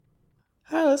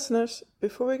listeners,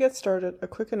 before we get started, a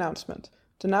quick announcement.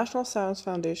 The National Science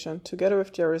Foundation, together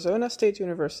with the Arizona State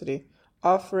University,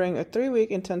 offering a 3-week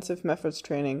intensive methods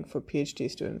training for PhD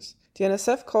students. The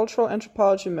NSF Cultural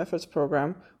Anthropology Methods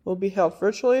Program will be held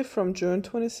virtually from June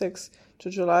 26th to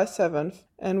July 7th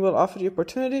and will offer the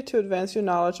opportunity to advance your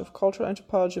knowledge of cultural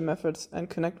anthropology methods and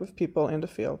connect with people in the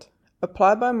field.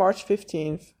 Apply by March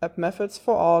 15th at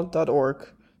methodsforall.org.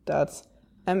 That's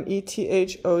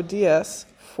methods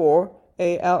for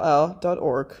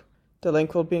all.org. The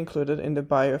link will be included in the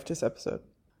bio of this episode.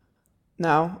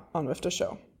 Now, on with the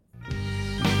show.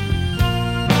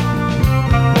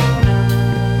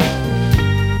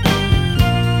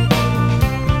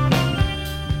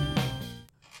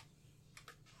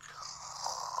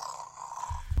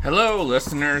 Hello,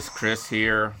 listeners. Chris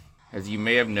here. As you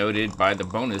may have noted by the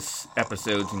bonus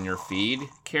episodes in your feed,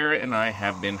 Kara and I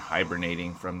have been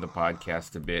hibernating from the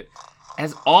podcast a bit,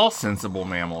 as all sensible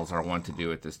mammals are wont to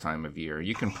do at this time of year.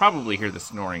 You can probably hear the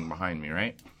snoring behind me,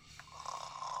 right?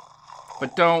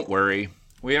 But don't worry.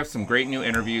 We have some great new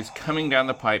interviews coming down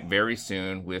the pipe very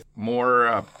soon with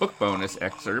more book bonus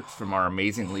excerpts from our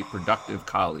amazingly productive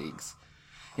colleagues.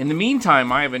 In the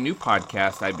meantime, I have a new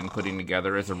podcast I've been putting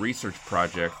together as a research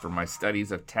project for my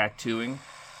studies of tattooing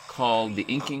called the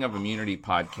Inking of Immunity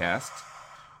podcast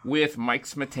with Mike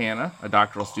Smetana, a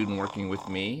doctoral student working with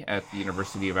me at the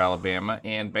University of Alabama,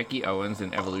 and Becky Owens,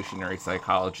 an evolutionary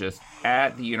psychologist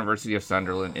at the University of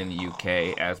Sunderland in the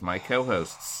UK, as my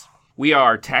co-hosts. We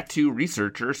are tattoo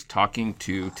researchers talking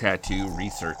to tattoo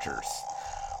researchers.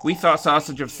 We thought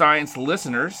Sausage of Science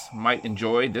listeners might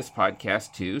enjoy this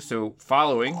podcast too, so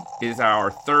following is our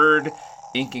third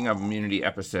Inking of Immunity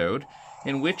episode,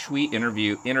 in which we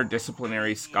interview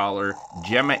interdisciplinary scholar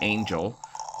Gemma Angel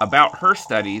about her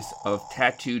studies of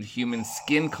tattooed human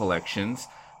skin collections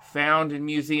found in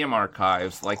museum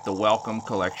archives like the Wellcome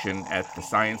Collection at the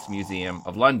Science Museum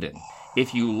of London.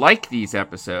 If you like these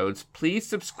episodes, please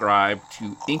subscribe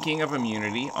to Inking of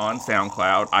Immunity on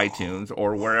SoundCloud, iTunes,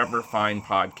 or wherever fine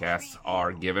podcasts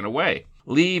are given away.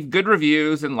 Leave good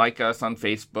reviews and like us on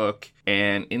Facebook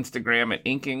and Instagram at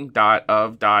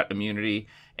inking.of.immunity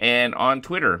and on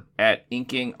Twitter at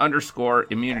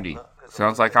inking_immunity.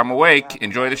 Sounds like I'm awake.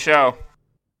 Enjoy the show.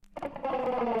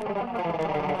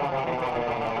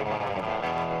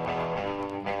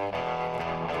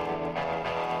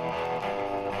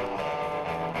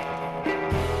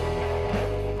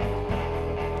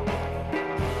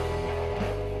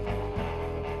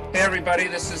 Hey everybody,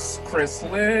 this is Chris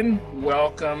Lynn.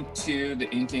 Welcome to the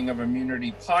Inking of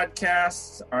Immunity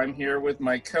podcast. I'm here with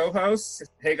my co-hosts.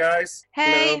 Hey guys.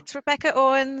 Hey, Hello. It's Rebecca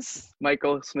Owens.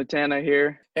 Michael Smetana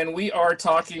here. And we are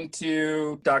talking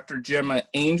to Dr. Gemma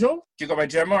Angel. Do you go by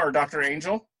Gemma or Dr.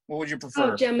 Angel? What would you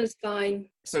prefer? Oh, Gemma's fine.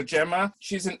 So Gemma,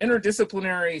 she's an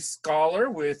interdisciplinary scholar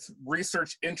with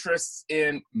research interests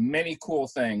in many cool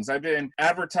things. I've been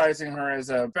advertising her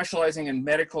as specializing in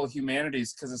medical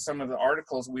humanities because of some of the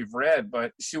articles we've read,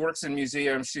 but she works in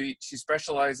museums. She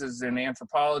specializes in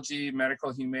anthropology,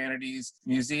 medical humanities,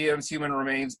 museums, human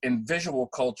remains, and visual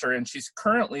culture, and she's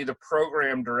currently the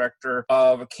program director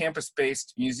of a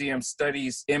campus-based museum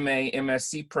studies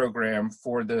MA/MSc program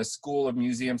for the School of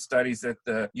Museum Studies at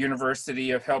the University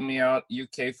of, help me out, UK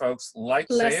folks like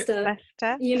Leicester.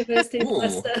 Leicester. University of Ooh.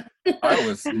 Leicester. I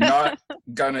was not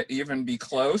gonna even be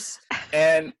close.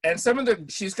 And some of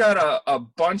she's got a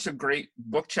bunch of great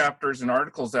book chapters and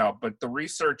articles out, but the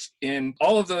research in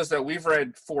all of those that we've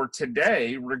read for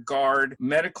today regard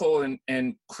medical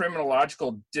and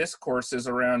criminological discourses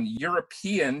around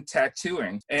European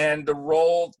tattooing and the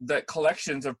role that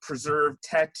collections of preserved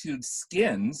tattooed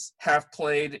skins have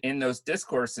played in those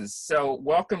discourses. So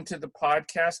welcome to the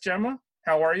podcast, Gemma.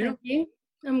 How are you? Thank you.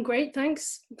 I'm great,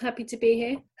 thanks. Happy to be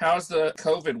here. How's the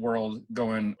COVID world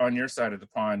going on your side of the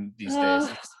pond these days?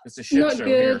 It's a shit Not show good.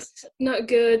 here. Not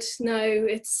good. No,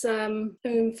 it's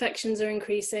infections are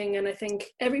increasing, and I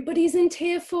think everybody's in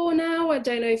tier 4 now. I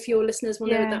don't know if your listeners will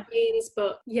know what that means,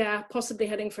 but yeah, possibly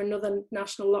heading for another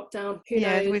national lockdown. Who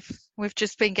knows? We've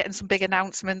just been getting some big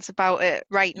announcements about it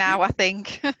right now, I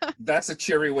think. That's a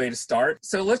cheery way to start.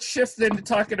 So let's shift then to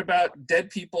talking about dead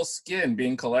people's skin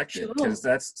being collected, because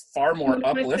that's far more One of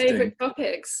my uplifting. favorite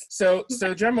topics. So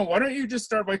Gemma, why don't you just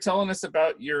start by telling us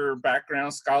about your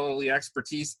background, scholarly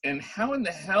expertise, and how in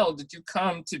the hell did you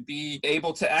come to be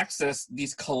able to access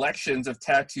these collections of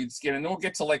tattooed skin? And then we'll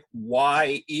get to like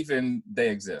why even they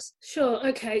exist. Sure.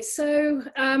 Okay. So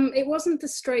it wasn't the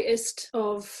straightest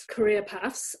of career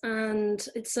paths, and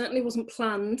it certainly wasn't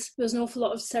planned. There was an awful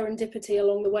lot of serendipity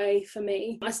along the way for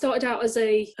me. I started out as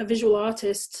a visual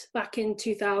artist back in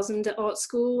 2000 at art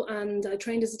school, and I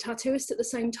trained as a tattooist at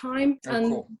the same time. And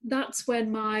cool. that's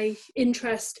when my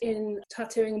interest in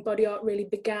tattooing and body art really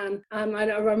began. I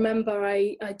remember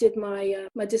I did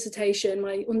my dissertation,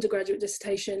 my undergraduate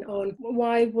dissertation, on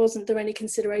why wasn't there any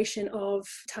consideration of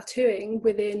tattooing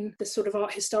within the sort of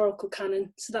art historical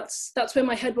canon. So that's where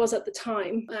my head was at the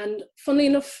time. And funnily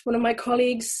enough, one of my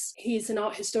colleagues, he's an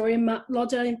art historian, Matt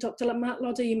Lodder, Dr. Matt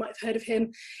Lodder, you might have heard of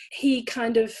him. He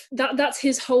kind of, that's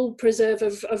his whole preserve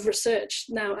of research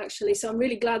now, actually. So I'm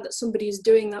really glad that somebody is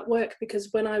doing that work, because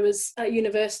when I was at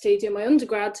university doing my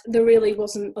undergrad, there really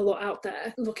wasn't a lot out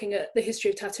there looking at the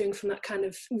history of tattooing from that kind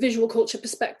of visual culture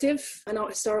perspective and art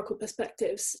historical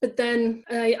perspectives. But then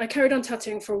I carried on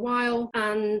tattooing for a while,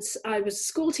 and I was a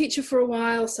school teacher for a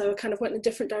while, so I kind of went in a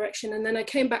different direction. And then I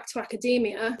came back to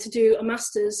academia to do a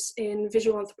master's in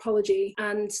visual anthropology,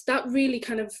 and that really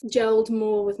kind of gelled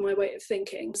more with my way of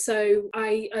thinking. So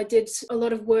I did a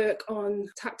lot of work on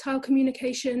tactile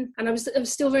communication, and I was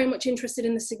still very much interested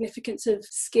in the significance of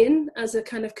skin as a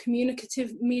kind of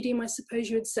communicative medium, I suppose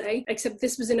you would say, except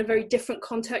this was in a very different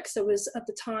context. I was, at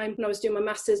the time when I was doing my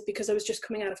master's, because I was just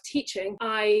coming out of teaching,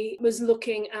 I was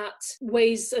looking at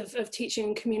ways of teaching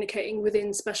and communicating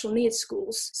within special needs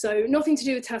schools. So nothing to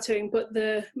do with tattooing, but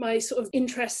my sort of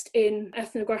interest in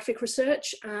ethnographic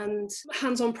research and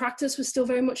hands-on practice was still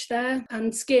very much there,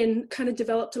 and skin kind of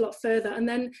developed a lot further. And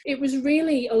then it was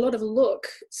really a lot of luck.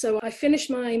 So I finished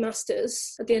my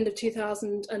master's at the end of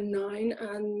 2009,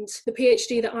 and the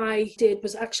PhD that I did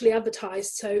was actually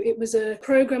advertised. So it was a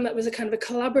program that was a kind of a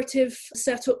collaborative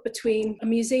setup between a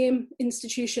museum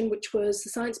institution, which was the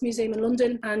Science Museum in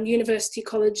London, and University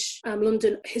College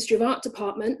London History of Art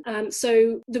Department.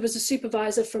 So there was a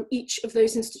supervisor from each of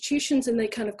those institutions, and they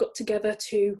kind of got together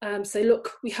to say,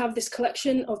 look, we have this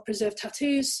collection of preserved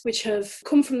tattoos, which have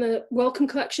come from the Wellcome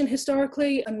collection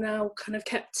historically and now kind of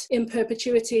kept in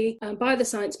perpetuity by the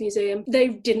Science Museum. They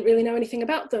didn't really know anything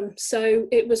about them. So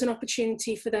it was an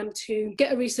opportunity for them to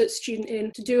get a research student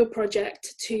in to do a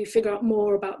project to figure out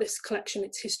more about this collection,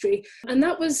 its history. And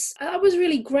that was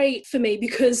really great for me,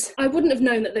 because I wouldn't have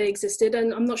known that they existed,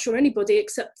 and I'm not sure anybody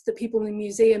except the people in the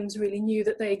museums really knew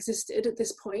that they existed at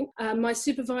this point. My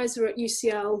supervisor at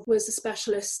UCL was a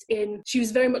specialist she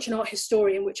was very much an art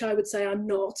historian, which I would say I'm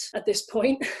not at this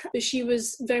point, but she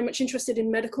was very much interested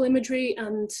in medical imagery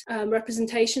and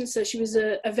representation. So she was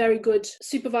a very good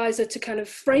supervisor to kind of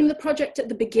frame the project at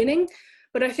the beginning.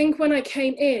 But I think when I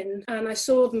came in and I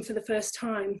saw them for the first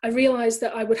time, I realized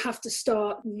that I would have to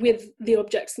start with the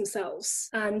objects themselves.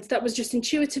 And that was just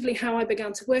intuitively how I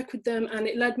began to work with them. And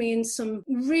it led me in some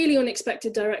really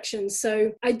unexpected directions.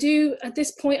 So at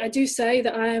this point, I do say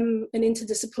that I am an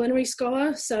interdisciplinary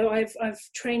scholar. So I've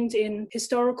trained in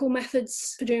historical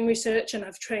methods for doing research, and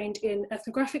I've trained in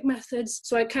ethnographic methods.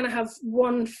 So I kind of have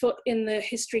one foot in the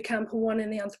history camp and one in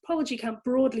the anthropology camp,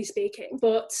 broadly speaking.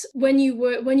 But when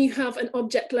you have an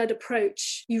object-led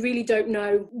approach, you really don't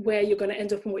know where you're going to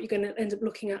end up and what you're going to end up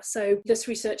looking at. So this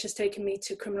research has taken me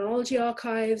to criminology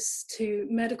archives, to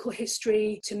medical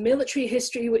history, to military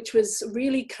history, which was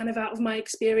really kind of out of my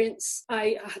experience.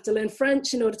 I had to learn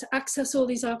French in order to access all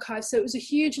these archives, so it was a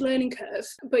huge learning curve.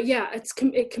 But yeah,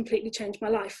 it completely changed my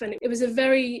life, and it was a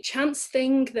very chance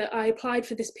thing that I applied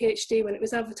for this PhD when it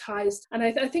was advertised. And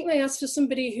I think they asked for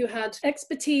somebody who had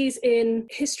expertise in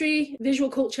history, visual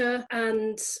culture,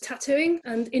 and tattooing,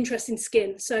 and interest in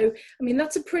skin. So, I mean,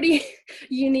 that's a pretty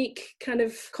unique kind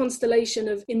of constellation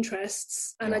of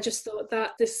interests. And I just thought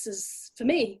that this is for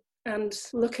me. And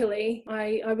luckily,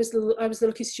 I was the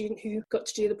lucky student who got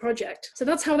to do the project. So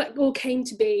that's how that all came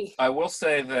to be. I will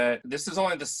say that this is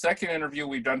only the second interview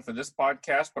we've done for this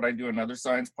podcast, but I do another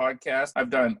science podcast.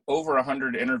 I've done over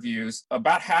 100 interviews.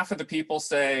 About half of the people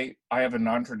say I have a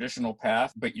non-traditional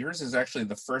path, but yours is actually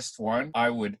the first one I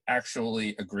would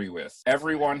actually agree with.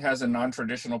 Everyone has a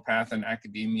non-traditional path in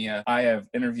academia. I have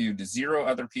interviewed 0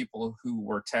 other people who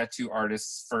were tattoo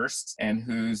artists first and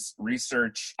whose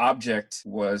research object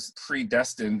was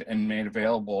predestined and made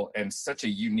available, and such a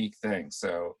unique thing.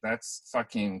 So that's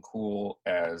fucking cool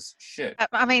as shit.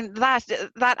 I mean, that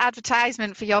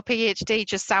advertisement for your PhD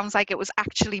just sounds like it was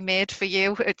actually made for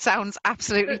you. It sounds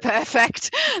absolutely perfect.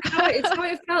 It's how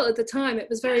I felt at the time. It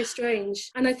was very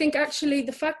strange. And I think actually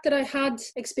the fact that I had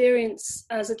experience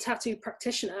as a tattoo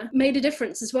practitioner made a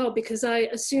difference as well, because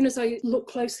as soon as I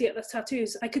looked closely at the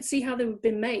tattoos, I could see how they had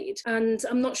been made. And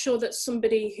I'm not sure that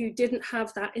somebody who didn't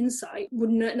have that insight would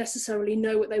necessarily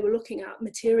know what they were looking at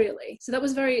materially. So that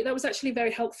was actually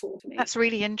very helpful for me. That's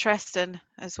really interesting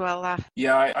as well.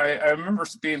 Yeah, I remember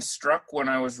being struck when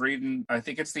I was reading, I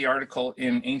think it's the article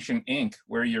in Ancient Ink,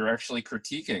 where you're actually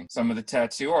critiquing some of the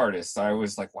tattoo artists. I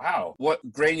was like, wow, what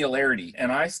granularity.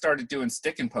 And I started doing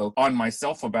stick and poke on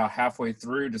myself about halfway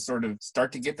through to sort of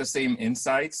start to get the same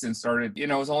insights, and started, it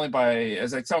was only by,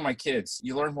 as I tell my kids,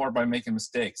 you learn more by making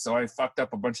mistakes. So I fucked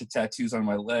up a bunch of tattoos on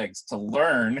my legs to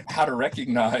learn how to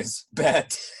recognize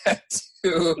bad tattoos.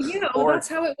 That's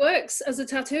how it works as a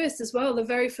tattooist as well. The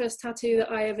very first tattoo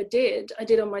that I ever did, I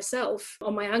did on myself,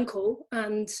 on my ankle,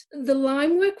 and the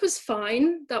line work was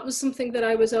fine. That was something that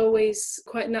I was always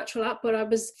quite natural at, but I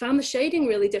found the shading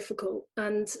really difficult.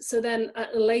 And so then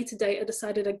at a later date, I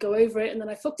decided I'd go over it, and then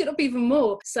I fucked it up even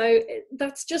more. So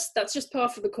that's just par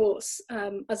for the course.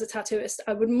 As a tattooist,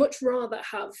 I would much rather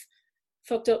have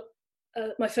fucked up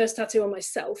my first tattoo on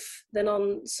myself than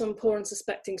on some poor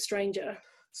unsuspecting stranger.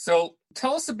 So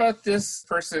tell us about this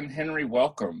person, Henry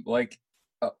Wellcome.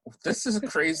 This is a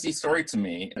crazy story to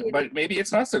me, but maybe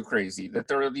it's not so crazy that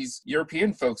there are these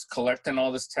European folks collecting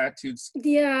all this tattoos.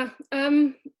 Yeah.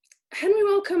 Henry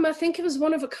Wellcome, I think he was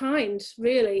one of a kind,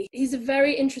 really. He's a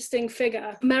very interesting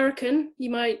figure. American, you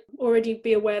might already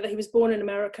be aware that he was born in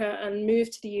America and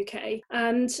moved to the UK.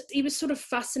 And he was sort of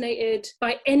fascinated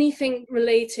by anything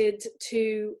related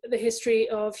to the history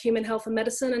of human health and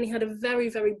medicine. And he had a very,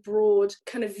 very broad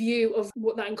kind of view of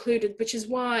what that included, which is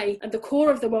why at the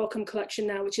core of the Wellcome collection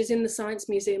now, which is in the Science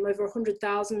Museum, over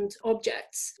 100,000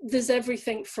 objects, there's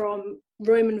everything from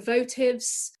Roman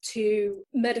votives to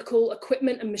medical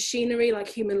equipment and machinery like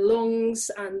human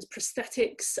lungs and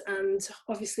prosthetics, and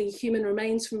obviously human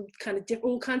remains from kind of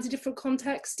all kinds of different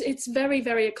contexts. It's very,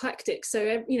 very eclectic.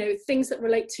 So, things that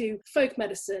relate to folk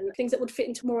medicine, things that would fit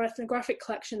into more ethnographic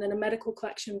collection than a medical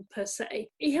collection per se.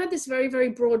 He had this very, very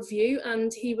broad view,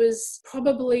 and he was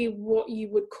probably what you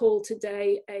would call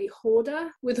today a hoarder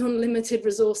with unlimited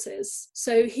resources.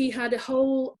 So he had a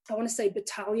whole, I want to say,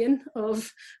 battalion of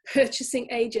purchasing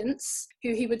agents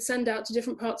who he would send out to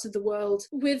different parts of the world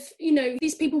with,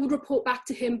 these people would report back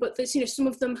to him, but this, some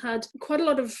of them had quite a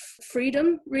lot of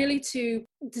freedom really to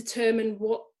determine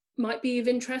what might be of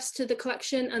interest to the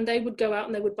collection, and they would go out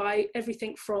and they would buy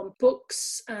everything from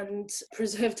books and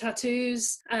preserved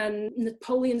tattoos and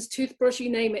Napoleon's toothbrush, you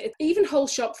name it, even whole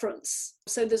shop fronts.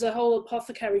 So there's a whole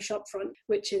apothecary shop front,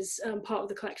 which is part of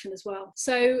the collection as well.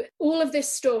 So all of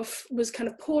this stuff was kind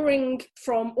of pouring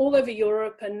from all over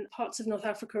Europe and parts of North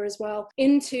Africa as well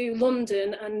into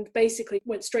London, and basically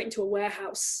went straight into a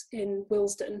warehouse in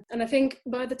Willesden. And I think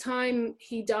by the time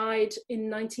he died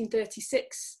in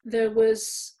 1936, there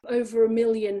was over 1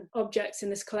 million objects in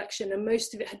this collection, and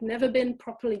most of it had never been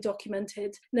properly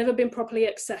documented, never been properly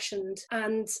accessioned.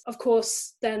 And of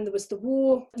course, then there was the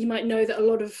war. You might know that a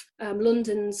lot of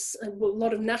London's, a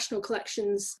lot of national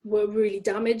collections were really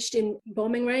damaged in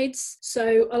bombing raids.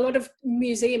 So a lot of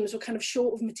museums were kind of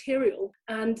short of material.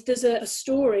 And there's a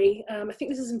story, I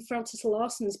think this is in Frances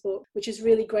Larson's book, which is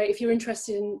really great. If you're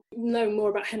interested in knowing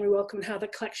more about Henry Wellcome and how the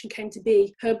collection came to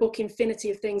be, her book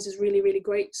Infinity of Things is really, really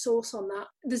great source on that.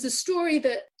 There's a story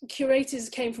that curators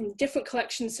came from different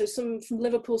collections, so some from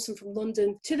Liverpool, some from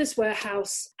London, to this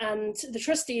warehouse, and the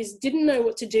trustees didn't know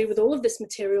what to do with all of this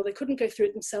material. They couldn't go through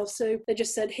it themselves, so they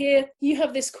just said, here, you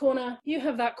have this corner, you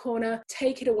have that corner,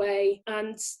 take it away.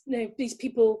 And these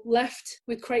people left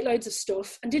with crate loads of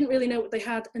stuff and didn't really know what they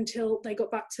had until they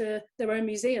got back to their own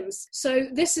museums. So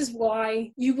this is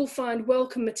why you will find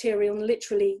Wellcome material in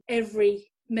literally every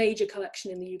major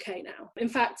collection in the UK now. In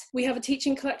fact, we have a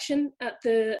teaching collection at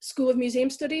the School of Museum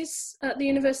Studies at the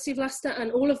University of Leicester,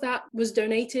 and all of that was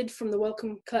donated from the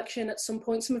Wellcome collection at some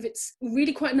point. Some of it's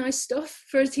really quite nice stuff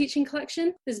for a teaching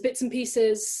collection. There's bits and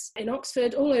pieces in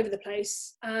Oxford, all over the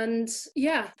place. And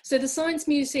yeah, so the Science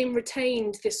Museum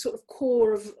retained this sort of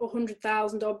core of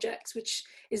 100,000 objects, which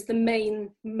is the main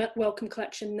Wellcome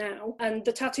collection now. And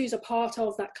the tattoos are part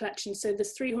of that collection. So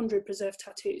there's 300 preserved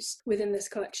tattoos within this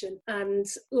collection. And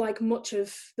like much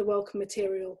of the Wellcome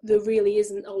material, there really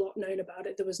isn't a lot known about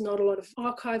it. There was not a lot of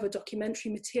archive or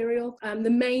documentary material. The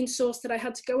main source that I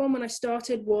had to go on when I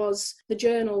started was the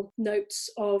journal notes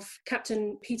of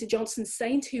Captain Peter Johnson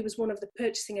Saint, who was one of the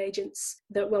purchasing agents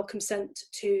that Wellcome sent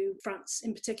to France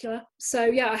in particular. So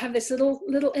yeah, I have this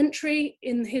little entry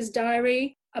in his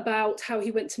diary about how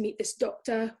he went to meet this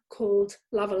doctor called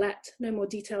Lavalette. No more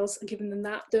details are given than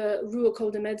that. The Rue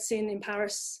École de Médecine in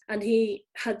Paris. And he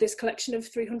had this collection of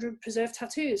 300 preserved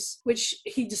tattoos, which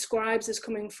he describes as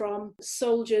coming from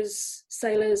soldiers,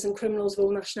 sailors, and criminals of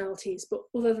all nationalities. But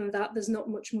other than that, there's not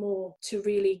much more to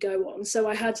really go on. So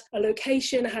I had a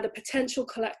location, I had a potential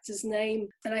collector's name,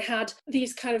 and I had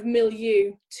these kind of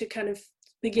milieu to kind of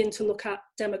begin to look at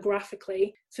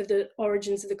demographically for the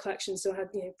origins of the collection. So I had,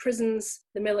 prisons,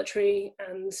 the military,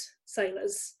 and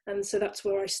sailors. And so that's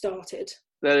where I started.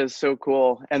 That is so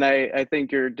cool. And I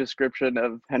think your description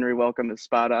of Henry Wellcome is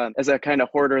spot on. As a kind of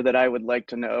hoarder that I would like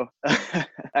to know. I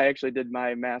actually did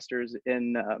my master's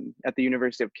at the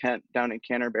University of Kent down in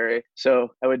Canterbury. So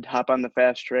I would hop on the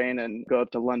fast train and go up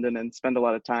to London and spend a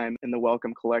lot of time in the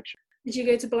Wellcome collection. Did you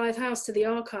go to Blythe House, to the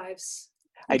archives?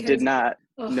 I did not.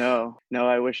 Oh. No,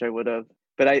 I wish I would have.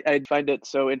 But I find it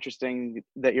so interesting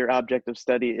that your object of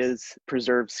study is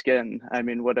preserved skin. I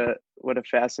mean, what a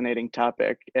fascinating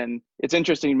topic. And it's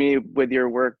interesting to me with your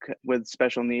work with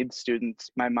special needs students.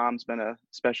 My mom's been a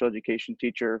special education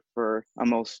teacher for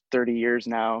almost 30 years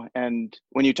now. And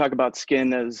when you talk about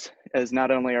skin as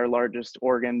not only our largest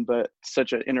organ, but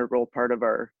such an integral part of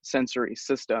our sensory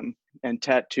system, and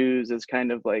tattoos is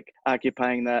kind of like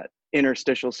occupying that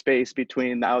interstitial space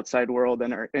between the outside world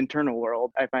and our internal world.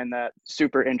 I find that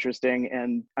super interesting,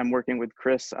 and I'm working with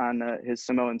Chris on his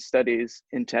Samoan studies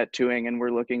in tattooing, and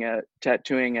we're looking at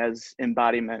tattooing as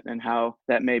embodiment and how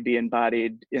that may be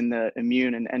embodied in the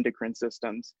immune and endocrine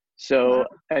systems. So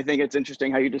I think it's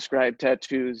interesting how you describe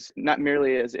tattoos not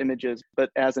merely as images, but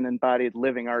as an embodied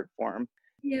living art form.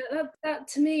 Yeah, that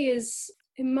to me is,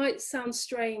 it might sound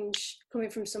strange coming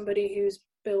from somebody who's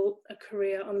built a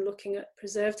career on looking at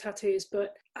preserved tattoos,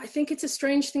 but I think it's a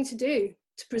strange thing to do,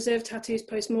 to preserve tattoos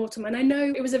post-mortem. And I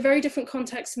know it was a very different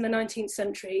context in the 19th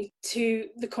century to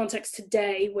the context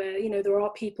today, where, there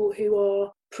are people who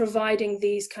are providing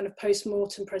these kind of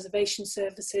post-mortem preservation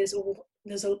services, or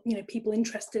there's people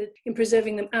interested in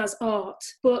preserving them as art.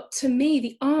 But to me,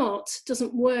 the art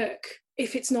doesn't work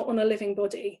if it's not on a living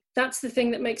body. That's the thing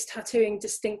that makes tattooing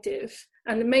distinctive.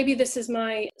 And maybe this is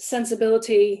my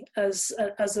sensibility as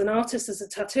an artist, as a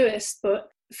tattooist, but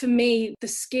for me, the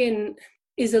skin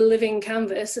is a living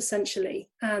canvas, essentially.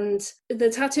 And the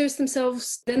tattooists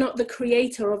themselves, they're not the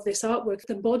creator of this artwork.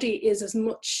 The body is as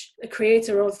much a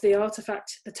creator of the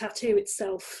artifact, the tattoo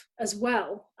itself, as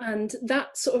well. And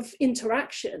that sort of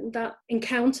interaction, that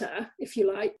encounter, if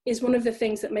you like, is one of the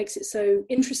things that makes it so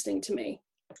interesting to me.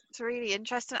 It's really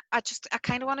interesting. I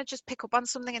kind of want to just pick up on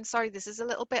something, and sorry, this is a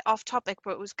little bit off topic,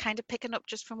 but it was kind of picking up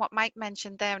just from what Mike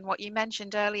mentioned there and what you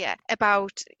mentioned earlier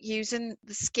about using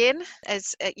the skin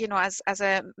as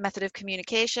a method of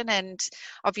communication. And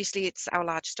obviously it's our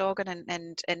largest organ,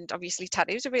 and obviously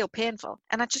tattoos are real painful.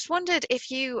 And I just wondered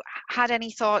if you had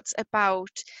any thoughts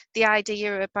about the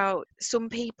idea about some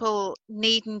people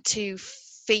needing to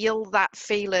feel that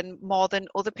feeling more than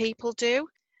other people do.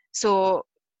 So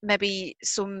maybe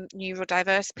some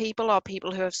neurodiverse people or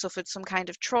people who have suffered some kind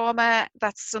of trauma.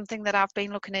 That's something that I've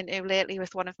been looking into lately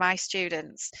with one of my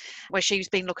students, where she's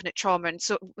been looking at trauma. And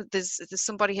so there's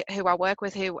somebody who I work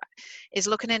with who is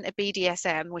looking into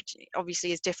BDSM, which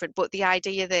obviously is different, but the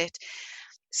idea that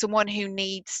someone who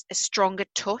needs a stronger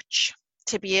touch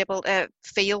to be able to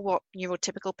feel what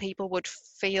neurotypical people would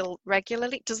feel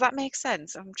regularly. Does that make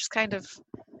sense? I'm just kind of...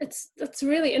 That's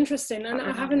really interesting, and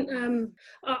I haven't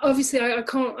obviously I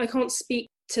can't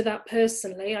speak to that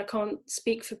personally. I can't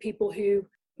speak for people who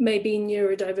may be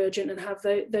neurodivergent and have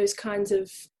those kinds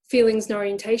of feelings and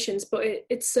orientations, but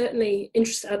it's certainly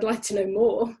interesting. I'd like to know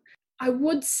more. I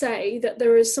would say that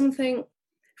there is something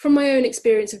from my own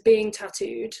experience of being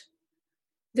tattooed,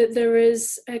 that there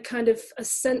is a kind of a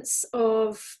sense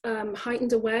of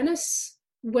heightened awareness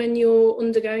when you're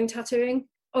undergoing tattooing.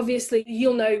 Obviously,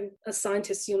 you'll know, as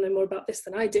scientists, you'll know more about this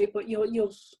than I do, but your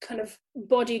kind of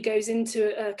body goes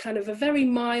into a kind of a very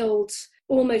mild,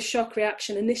 almost shock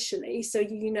reaction initially. So,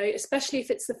 especially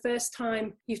if it's the first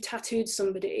time you've tattooed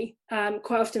somebody,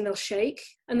 quite often they'll shake,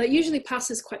 and that usually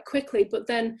passes quite quickly. But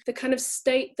then the kind of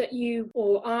state that you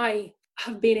or I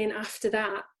have been in after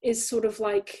that is sort of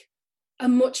like a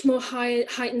much more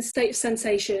heightened state of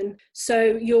sensation.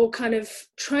 So you're kind of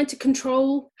trying to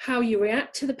control how you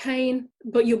react to the pain,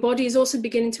 but your body is also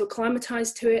beginning to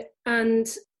acclimatize to it. And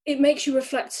it makes you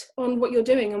reflect on what you're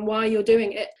doing and why you're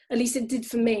doing it. At least it did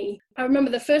for me. I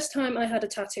remember the first time I had a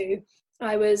tattoo,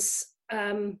 I was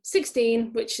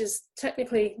 16, which is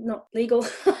technically not legal.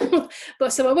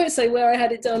 But so I won't say where I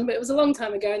had it done, but it was a long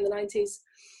time ago in the 90s.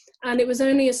 And it was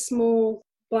only a small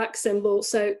black symbol,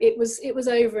 so it was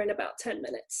over in about 10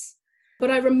 minutes.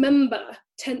 But I remember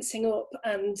tensing up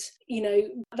and, you know,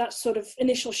 that sort of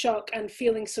initial shock and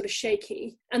feeling sort of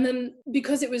shaky. And then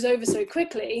because it was over so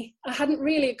quickly, I hadn't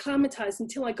really acclimatized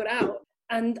until I got out.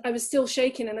 And I was still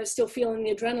shaking and I was still feeling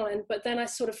the adrenaline. But then I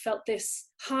sort of felt this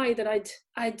high that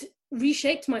I'd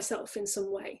reshaped myself in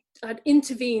some way. I'd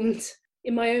intervened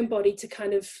in my own body to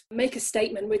kind of make a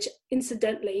statement, which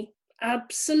incidentally,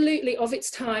 absolutely of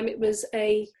its time, it was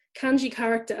a kanji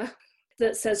character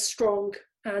that says strong.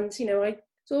 And, you know, there's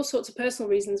all sorts of personal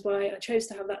reasons why I chose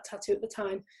to have that tattoo at the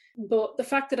time. But the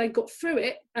fact that I got through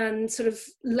it and sort of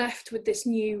left with this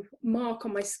new mark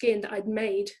on my skin that I'd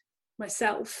made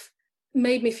myself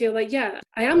made me feel like, yeah,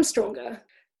 I am stronger.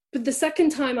 But the second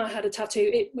time I had a tattoo,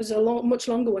 it was much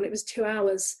longer one. It was 2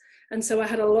 hours. And so I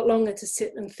had a lot longer to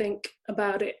sit and think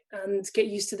about it and get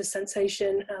used to the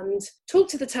sensation and talk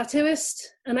to the tattooist.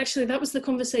 And actually, that was the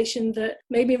conversation that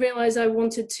made me realize I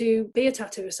wanted to be a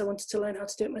tattooist. I wanted to learn how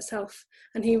to do it myself.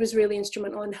 And he was really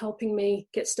instrumental in helping me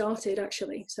get started,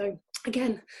 actually. So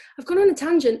again, I've gone on a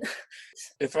tangent.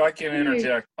 If I can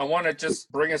interject, I want to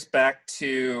just bring us back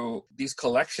to these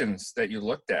collections that you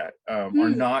looked at are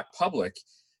not public.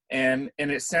 And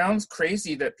it sounds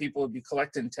crazy that people would be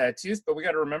collecting tattoos, but we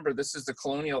got to remember this is the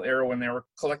colonial era when they were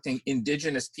collecting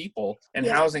indigenous people and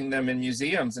housing them in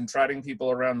museums and trotting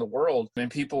people around the world. And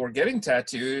people were getting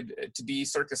tattooed to be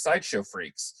circus sideshow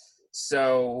freaks.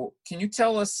 So can you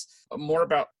tell us more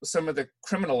about some of the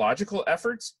criminological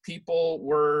efforts people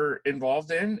were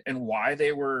involved in and why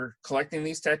they were collecting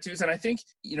these tattoos? And I think,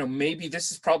 you know, maybe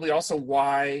this is probably also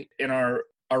why in our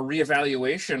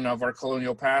reevaluation of our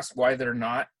colonial past, why they're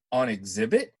not on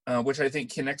exhibit, which I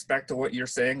think connects back to what you're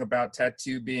saying about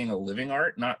tattoo being a living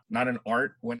art, not an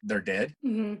art when they're dead.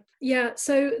 Mm-hmm. Yeah,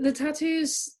 so the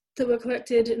tattoos that were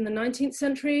collected in the 19th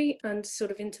century and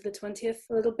sort of into the 20th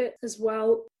a little bit as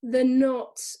well, they're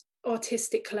not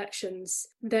artistic collections.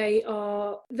 They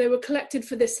were collected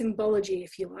for this symbology,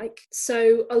 if you like.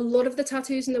 So a lot of the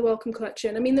tattoos in the Wellcome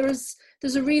collection, I mean, there's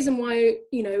a reason why,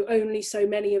 you know, only so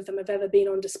many of them have ever been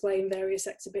on display in various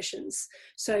exhibitions.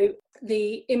 So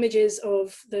the images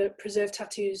of the preserved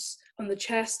tattoos on the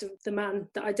chest of the man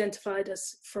that identified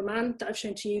as for a man that I've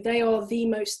shown to you, they are the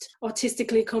most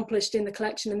artistically accomplished in the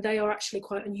collection, and they are actually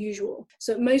quite unusual.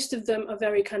 So most of them are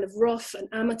very kind of rough and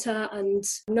amateur and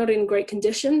not in great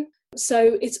condition.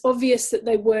 So it's obvious that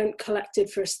they weren't collected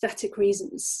for aesthetic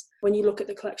reasons when you look at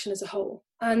the collection as a whole.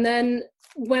 And then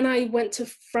when I went to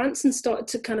France and started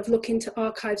to kind of look into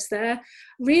archives there,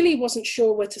 really wasn't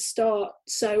sure where to start.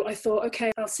 So I thought,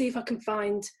 okay, I'll see if I can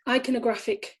find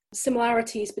iconographic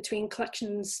similarities between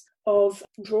collections of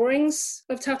drawings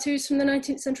of tattoos from the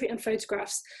 19th century and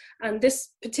photographs. And this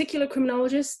particular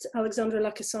criminologist, Alexandre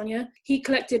Lacassagne, he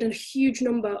collected a huge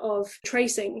number of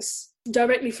tracings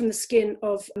directly from the skin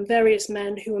of various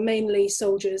men who were mainly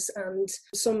soldiers and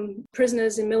some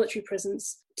prisoners in military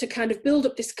prisons, to kind of build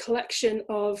up this collection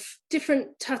of different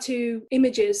tattoo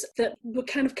images that were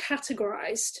kind of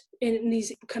categorized in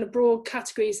these kind of broad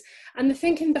categories. And the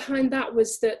thinking behind that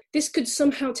was that this could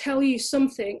somehow tell you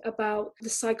something about the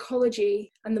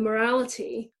psychology and the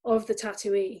morality of the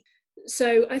tattooee.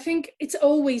 So I think it's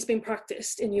always been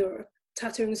practiced in Europe.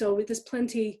 Tattooing is always, there's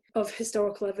plenty of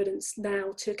historical evidence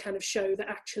now to kind of show that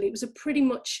actually it was a pretty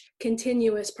much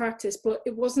continuous practice, but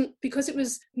it wasn't, because it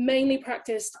was mainly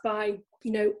practiced by,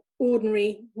 you know,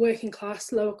 ordinary working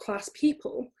class, lower class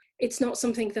people. It's not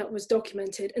something that was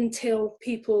documented until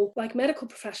people like medical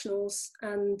professionals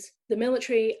and the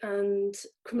military and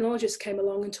criminologists came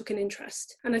along and took an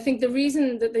interest. And I think the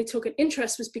reason that they took an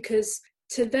interest was because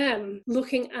to them,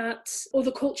 looking at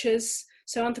other cultures,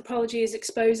 so anthropology is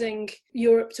exposing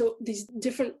Europe to these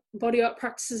different body art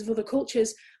practices of other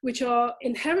cultures, which are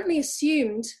inherently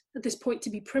assumed at this point to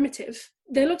be primitive.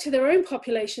 They look to their own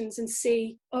populations and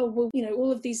see, oh, well, you know,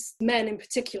 all of these men in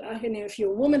particular, you know, if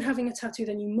you're a woman having a tattoo,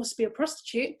 then you must be a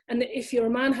prostitute. And if you're a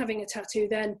man having a tattoo,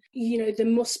 then, you know, there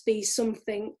must be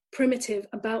something primitive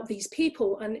about these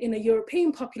people. And in a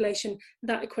European population,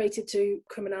 that equated to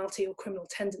criminality or criminal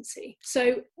tendency.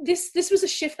 So this was a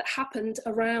shift that happened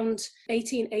around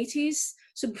 1880s.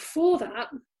 So before that,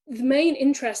 the main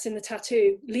interest in the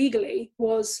tattoo legally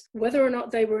was whether or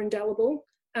not they were indelible,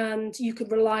 and you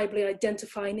could reliably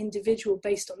identify an individual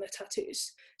based on their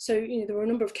tattoos. So, you know, there were a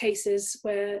number of cases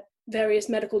where various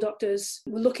medical doctors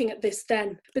were looking at this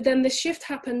then. But then this shift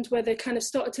happened where they kind of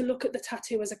started to look at the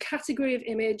tattoo as a category of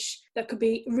image that could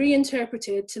be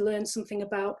reinterpreted to learn something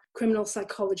about criminal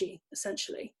psychology,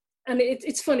 essentially. And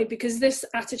it's funny because this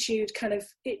attitude kind of,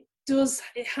 it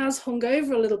has hung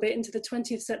over a little bit into the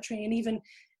 20th century and even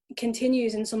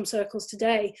continues in some circles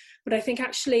today. But I think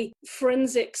actually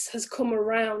forensics has come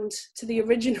around to the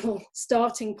original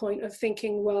starting point of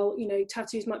thinking, well,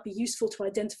 tattoos might be useful to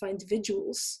identify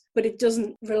individuals, but it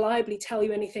doesn't reliably tell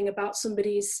you anything about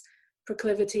somebody's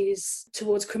proclivities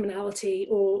towards criminality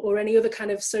or any other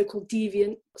kind of so-called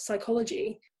deviant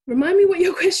psychology. Remind me what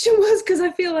your question was, because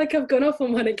I feel like I've gone off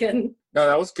on one again. No,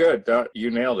 that was good.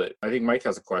 You nailed it. I think Mike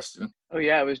has a question. Oh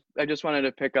yeah, I just wanted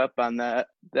to pick up on that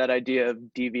idea of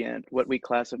deviant, what we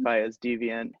classify as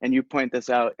deviant. And you point this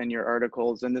out in your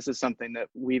articles, and this is something that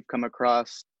we've come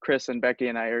across. Chris and Becky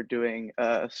and I are doing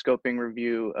a scoping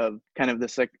review of kind of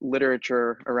the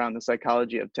literature around the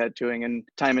psychology of tattooing, and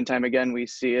time again we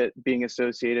see it being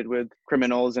associated with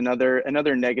criminals and other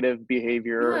negative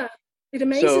behavior. Yeah, it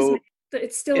amazes me that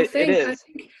it's still a thing. It is.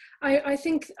 I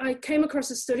think I came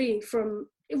across a study from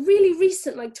really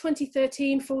recent, like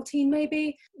 2013, 14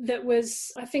 maybe, that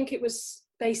was, I think it was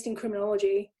based in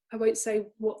criminology. I won't say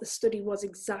what the study was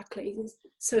exactly,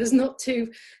 so as not to,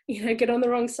 get on the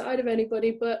wrong side of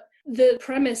anybody, but the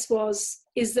premise was,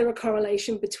 is there a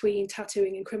correlation between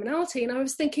tattooing and criminality? And I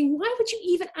was thinking, why would you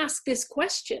even ask this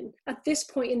question at this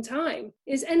point in time?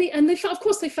 And of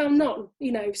course they found none,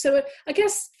 So I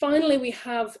guess finally we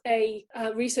have a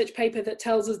research paper that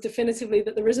tells us definitively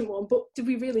that there isn't one, but do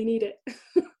we really need it?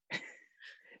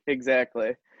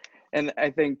 Exactly. And I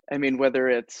think, whether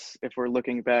it's, if we're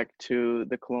looking back to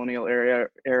the colonial era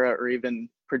or even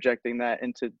projecting that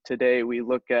into today, we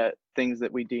look at things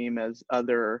that we deem as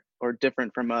other or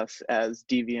different from us as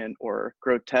deviant or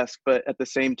grotesque. But at the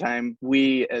same time,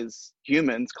 we as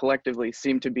humans collectively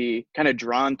seem to be kind of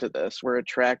drawn to this. We're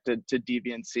attracted to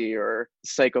deviancy or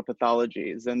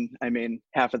psychopathologies. And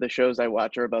half of the shows I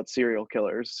watch are about serial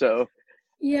killers. So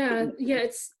yeah,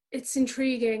 it's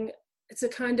intriguing. It's a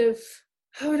kind of,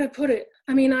 how would I put it?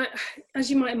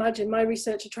 As you might imagine, my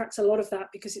research attracts a lot of that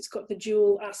because it's got the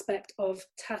dual aspect of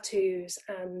tattoos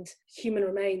and human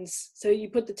remains. So you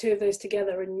put the two of those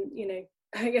together and,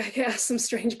 I get asked some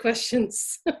strange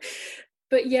questions.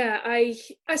 But yeah, I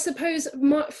suppose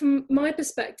from my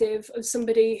perspective of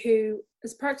somebody who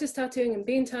has practiced tattooing and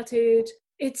been tattooed,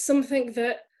 it's something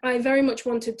that I very much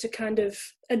wanted to kind of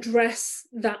address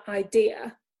that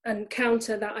idea and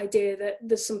counter that idea that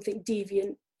there's something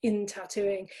deviant in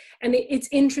tattooing. And it's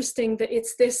interesting that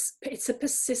it's a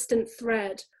persistent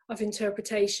thread of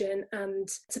interpretation, and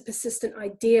it's a persistent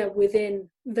idea within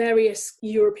various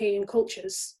European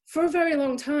cultures for a very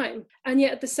long time. And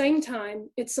yet at the same time,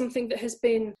 it's something that has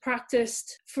been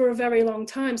practiced for a very long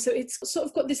time. So it's sort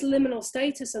of got this liminal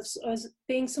status of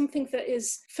being something that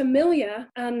is familiar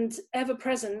and ever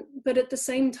present, but at the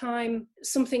same time,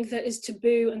 something that is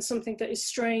taboo and something that is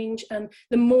strange. And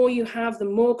the more you have, the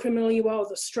more criminal you are, or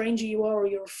the stranger you are, or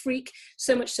you're a freak,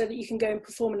 so much so that you can go and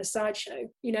perform in a sideshow,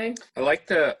 I like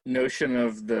the notion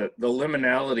of the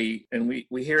liminality, and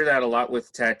we hear that a lot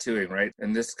with tattooing, right?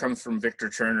 And this comes from Victor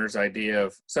Turner's idea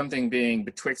of something being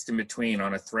betwixt and between,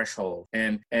 on a threshold.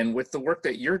 And with the work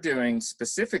that you're doing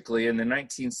specifically in the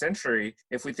 19th century,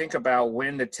 if we think about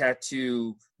when the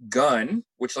tattoo gun,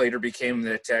 which later became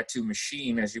the tattoo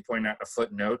machine, as you point out in a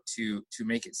footnote, to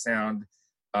make it sound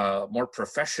more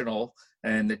professional,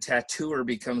 and the tattooer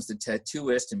becomes the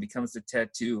tattooist and becomes the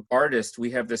tattoo artist, we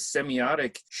have this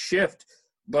semiotic shift.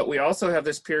 But we also have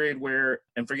this period where,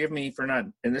 and forgive me for not,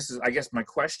 and this is, I guess my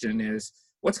question is,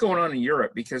 what's going on in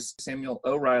Europe? Because Samuel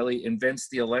O'Reilly invents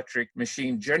the electric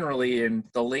machine generally in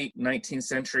the late 19th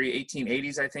century,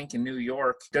 1880s, I think, in New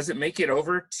York. Does it make it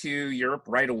over to Europe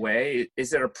right away?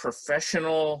 Is it a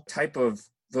professional type of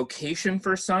vocation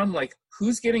for some? Like,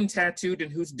 who's getting tattooed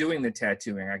and who's doing the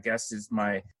tattooing, I guess, is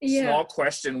my small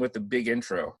question with the big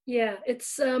intro. Yeah,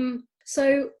 it's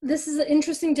so this is an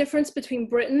interesting difference between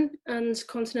Britain and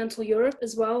continental Europe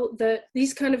as well, that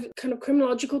these kind of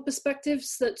criminological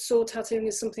perspectives that saw tattooing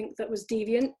as something that was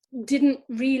deviant didn't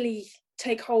really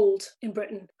take hold in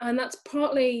Britain. And that's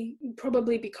partly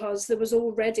probably because there was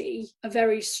already a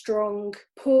very strong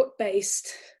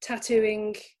port-based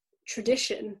tattooing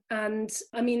tradition. And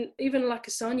even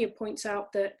Lacassagne points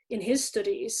out that in his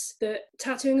studies that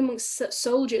tattooing amongst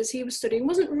soldiers he was studying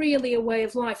wasn't really a way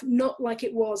of life, not like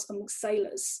it was amongst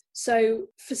sailors. So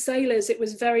for sailors, it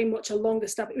was very much a longer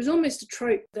established, it was almost a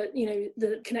trope that,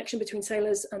 the connection between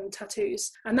sailors and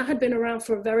tattoos. And that had been around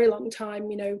for a very long time,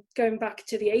 going back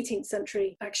to the 18th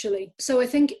century, actually. So I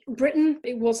think Britain,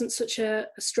 it wasn't such a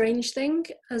strange thing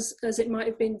as it might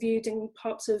have been viewed in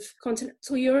parts of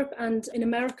continental Europe and in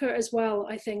America as well.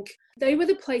 I think they were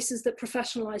the places that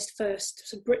professionalized first,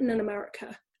 so Britain and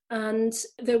America. And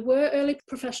there were early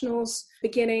professionals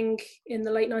beginning in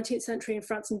the late 19th century in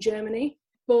France and Germany.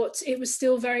 but it was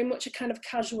still very much a kind of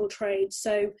casual trade.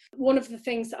 So one of the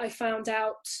things that I found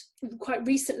out quite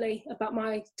recently about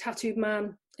my tattooed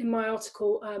man in my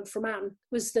article from Anne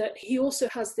was that he also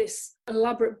has this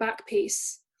elaborate back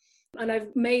piece. And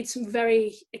I've made some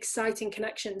very exciting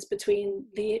connections between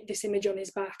this image on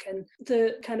his back and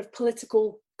the kind of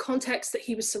political context that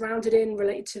he was surrounded in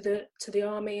related to the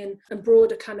army and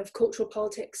broader kind of cultural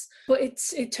politics. But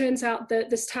it turns out that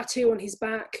this tattoo on his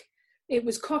back, it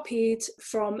was copied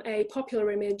from a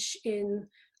popular image in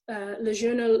Le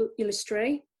Journal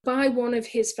Illustré by one of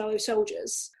his fellow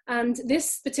soldiers. And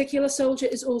this particular soldier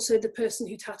is also the person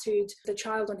who tattooed the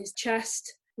child on his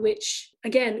chest, which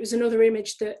again was another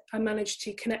image that I managed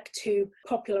to connect to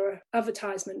popular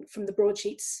advertisement from the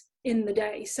broadsheets in the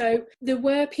day. So there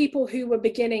were people who were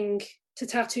beginning to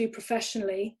tattoo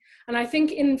professionally. And I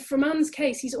think in Freeman's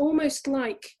case, he's almost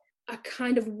like a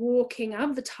kind of walking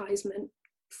advertisement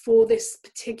for this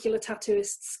particular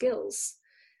tattooist's skills.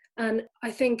 And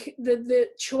I think the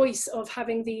choice of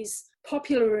having these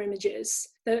popular images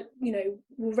that, you know,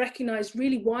 were recognized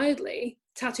really widely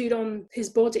tattooed on his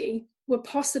body were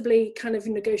possibly kind of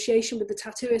in negotiation with the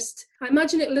tattooist. I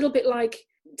imagine it a little bit like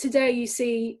today you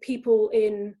see people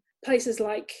in places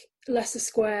like Leicester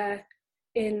Square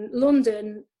in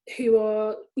London who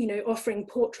are, you know, offering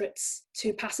portraits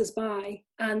to passers-by,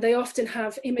 and they often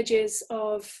have images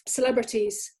of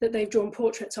celebrities that they've drawn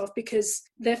portraits of because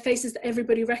they're faces that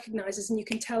everybody recognizes, and you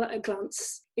can tell at a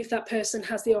glance if that person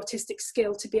has the artistic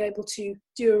skill to be able to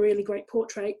do a really great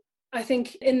portrait. I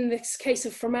think in this case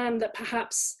of Freeman that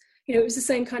perhaps, you know, it was the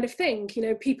same kind of thing. You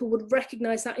know, people would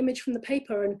recognize that image from the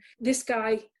paper, and this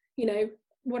guy, you know,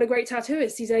 what a great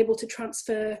tattooist. He's able to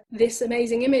transfer this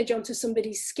amazing image onto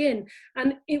somebody's skin.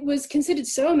 And it was considered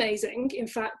so amazing, in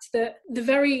fact, that the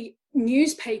very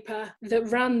newspaper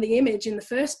that ran the image in the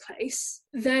first place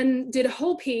then did a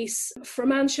whole piece for a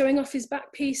man showing off his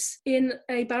back piece in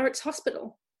a barracks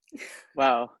hospital.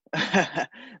 Wow.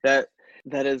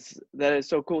 That is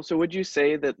so cool. So would you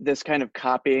say that this kind of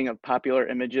copying of popular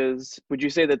images, would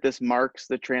you say that this marks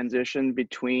the transition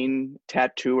between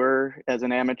tattooer as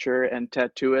an amateur and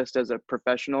tattooist as a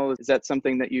professional? Is that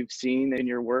something that you've seen in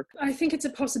your work? I think it's a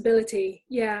possibility.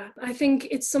 Yeah, I think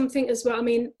it's something as well. I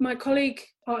mean, my colleague,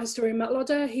 art historian Matt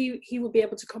Lodder, he will be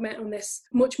able to comment on this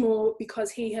much more because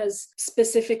he has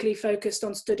specifically focused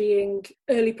on studying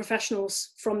early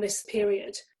professionals from this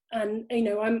period. And, you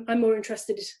know, I'm more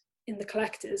interested in the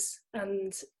collectors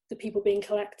and the people being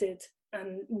collected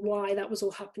and why that was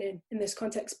all happening in this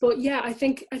context. But yeah, I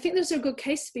think there's a good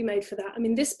case to be made for that. I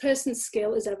mean, this person's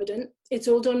skill is evident. It's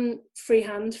all done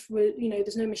freehand, with, you know,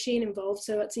 there's no machine involved,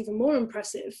 so that's even more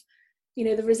impressive. You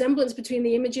know, the resemblance between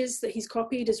the images that he's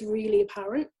copied is really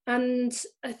apparent, and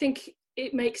I think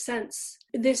it makes sense.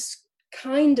 This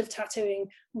kind of tattooing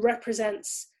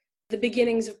represents the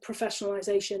beginnings of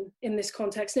professionalization in this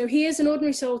context. Now, he is an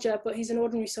ordinary soldier, but he's an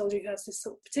ordinary soldier who has this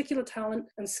sort of particular talent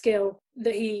and skill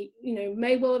that he, you know,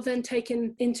 may well have then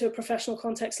taken into a professional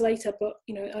context later, but,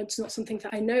 you know, it's not something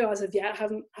that I know as of yet. I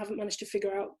haven't managed to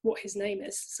figure out what his name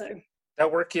is. So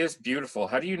that work is beautiful.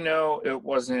 How do you know it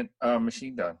wasn't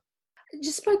machine done?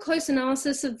 Just by close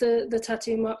analysis of the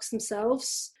tattoo marks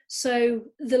themselves. So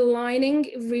the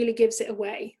lining really gives it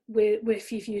away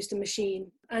if you've used a machine.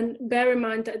 And bear in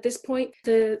mind that at this point,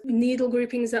 the needle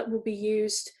groupings that will be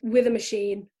used with a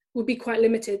machine will be quite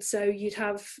limited. So you'd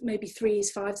have maybe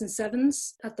 3s, 5s and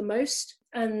 7s at the most.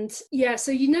 And yeah,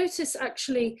 so you notice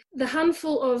actually the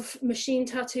handful of machine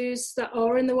tattoos that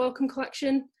are in the Wellcome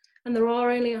collection, and there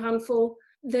are only a handful,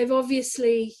 they've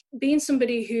obviously been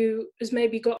somebody who has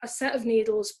maybe got a set of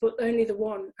needles, but only the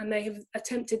one, and they have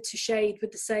attempted to shade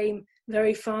with the same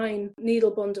very fine needle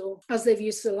bundle as they've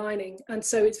used the lining, and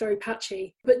so it's very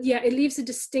patchy. But yeah, it leaves a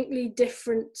distinctly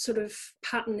different sort of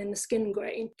pattern in the skin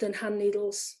grain than hand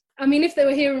needles. I mean, if they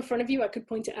were here in front of you, I could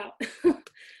point it out.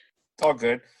 It's all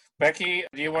good. Becky,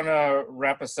 do you want to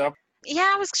wrap us up?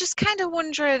 Yeah, I was just kind of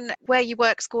wondering where your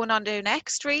work's going on to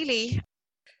next, really.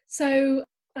 So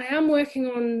I am working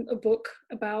on a book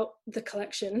about the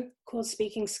collection called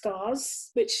Speaking Scars,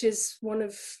 which is one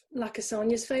of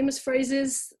Lacasagna's famous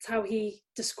phrases. That's how he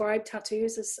described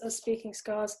tattoos, as speaking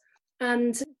scars.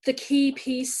 And the key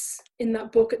piece in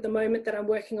that book at the moment that I'm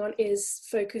working on is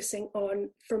focusing on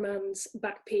Freeman's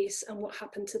back piece and what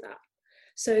happened to that.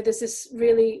 So there's this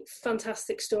really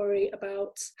fantastic story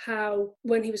about how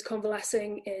when he was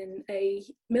convalescing in a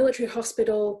military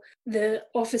hospital, the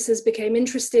officers became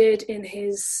interested in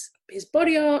his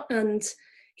body art, and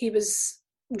he was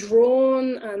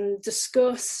drawn and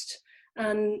discussed,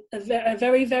 and a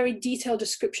very, very detailed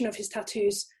description of his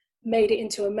tattoos made it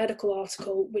into a medical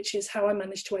article, which is how I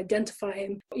managed to identify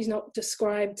him. He's not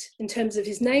described in terms of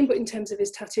his name, but in terms of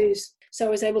his tattoos. So I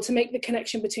was able to make the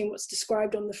connection between what's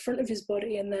described on the front of his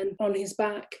body and then on his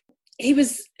back. He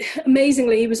was,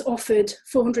 amazingly, he was offered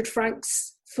 400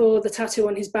 francs for the tattoo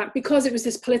on his back because it was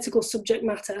this political subject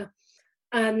matter.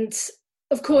 And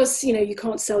of course, you know, you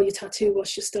can't sell your tattoo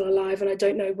whilst you're still alive, and I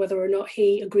don't know whether or not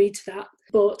he agreed to that.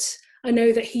 But I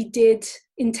know that he did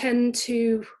intend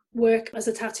to work as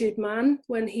a tattooed man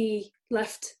when he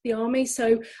left the army.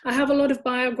 So I have a lot of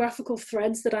biographical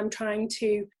threads that I'm trying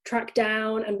to track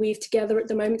down and weave together at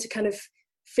the moment to kind of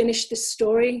finish this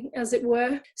story, as it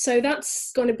were. So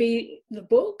that's going to be the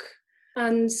book.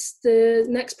 And the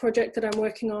next project that I'm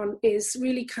working on is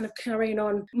really kind of carrying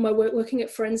on my work looking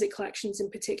at forensic collections in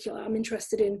particular. I'm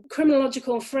interested in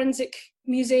criminological and forensic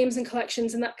museums and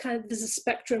collections, and that kind of, there's a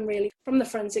spectrum really from the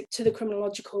forensic to the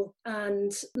criminological,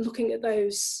 and looking at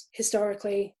those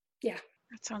historically. Yeah.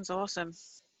 That sounds awesome.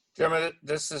 Gemma,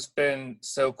 this has been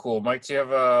so cool. Mike, do you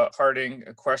have a parting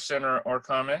question or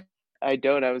comment? I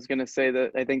don't. I was going to say that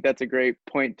I think that's a great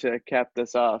point to cap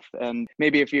this off. And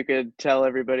maybe if you could tell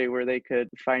everybody where they could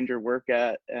find your work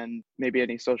at, and maybe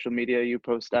any social media you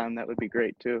post on, that would be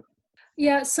great too.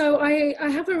 Yeah, so I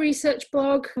have a research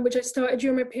blog, which I started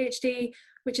during my PhD,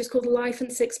 which is called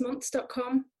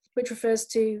lifein6months.com, which refers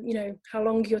to, you know, how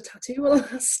long your tattoo will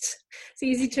last. It's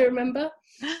easy to remember.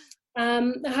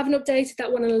 I haven't updated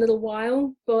that one in a little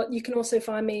while, but you can also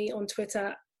find me on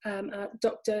Twitter at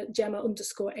Dr.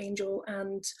 Gemma_Angel,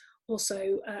 and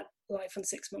also at Life in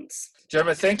 6 Months.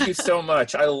 Gemma, thank you so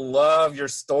much. I love your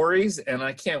stories, and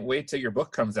I can't wait till your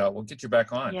book comes out. We'll get you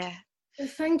back on. Yeah.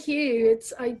 Thank you.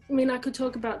 I mean, I could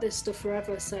talk about this stuff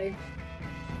forever, so.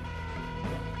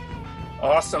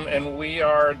 Awesome. And we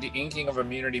are the Inking of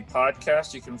Immunity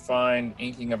podcast. You can find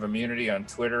Inking of Immunity on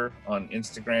Twitter, on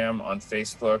Instagram, on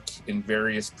Facebook, in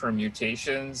various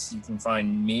permutations. You can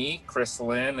find me, Chris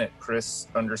Lynn, at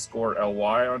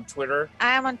Chris_LY on Twitter.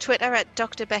 I am on Twitter at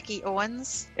Dr. Becky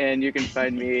Owens. And you can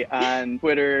find me on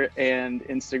Twitter and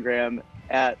Instagram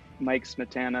at Mike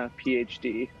Smetana,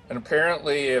 PhD. And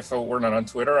apparently, if we're not on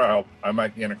Twitter, I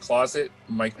might be in a closet.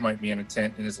 Mike might be in a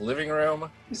tent in his living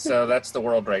room. So that's the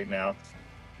world right now.